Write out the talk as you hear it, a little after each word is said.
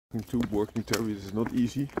Two working terriers is not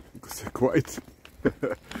easy because they're quite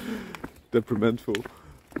temperamental,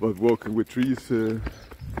 but walking with three is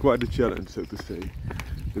quite a challenge, so to say.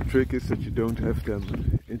 The trick is that you don't have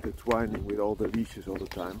them intertwining with all the leashes all the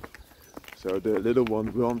time. So the little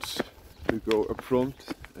one wants to go up front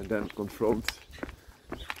and then confront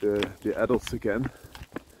the adults again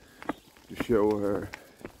to show her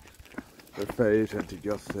face and to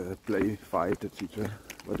just play, fight, etc.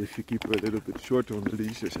 But if you keep her a little bit shorter on the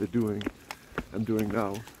leash, as I'm doing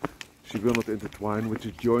now, she will not intertwine with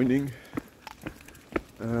the joining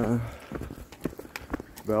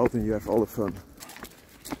belt, and you have all the fun.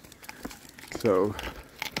 So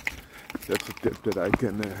that's a tip that I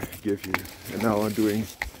can give you. And now I'm doing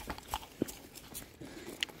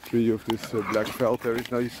 3 of this black felt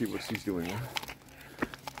terriers. Now you see what she's doing. Huh?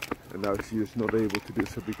 And now she is not able to do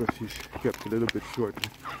so because she's kept a little bit shorter.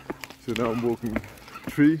 So now I'm walking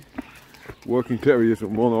 3 working terriers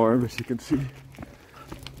on one arm, as you can see,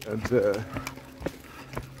 and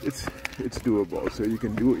it's doable. So you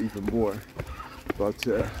can do even more, but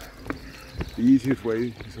the easiest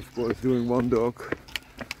way is of course doing 1 dog,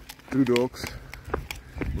 2 dogs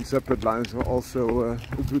in separate lines are also a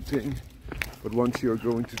good thing. But once you're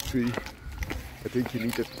going to 3, I think you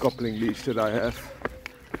need that coupling leash that I have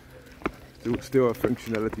to still have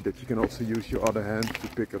functionality, that you can also use your other hand to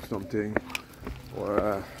pick up something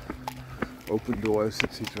or open doors,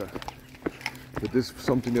 etc. But this is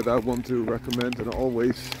something that I want to recommend, and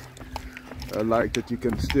always like that you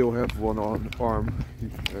can still have one arm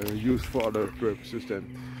used for other purposes than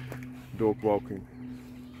dog walking.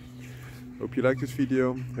 Hope you like this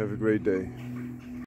video. Have a great day.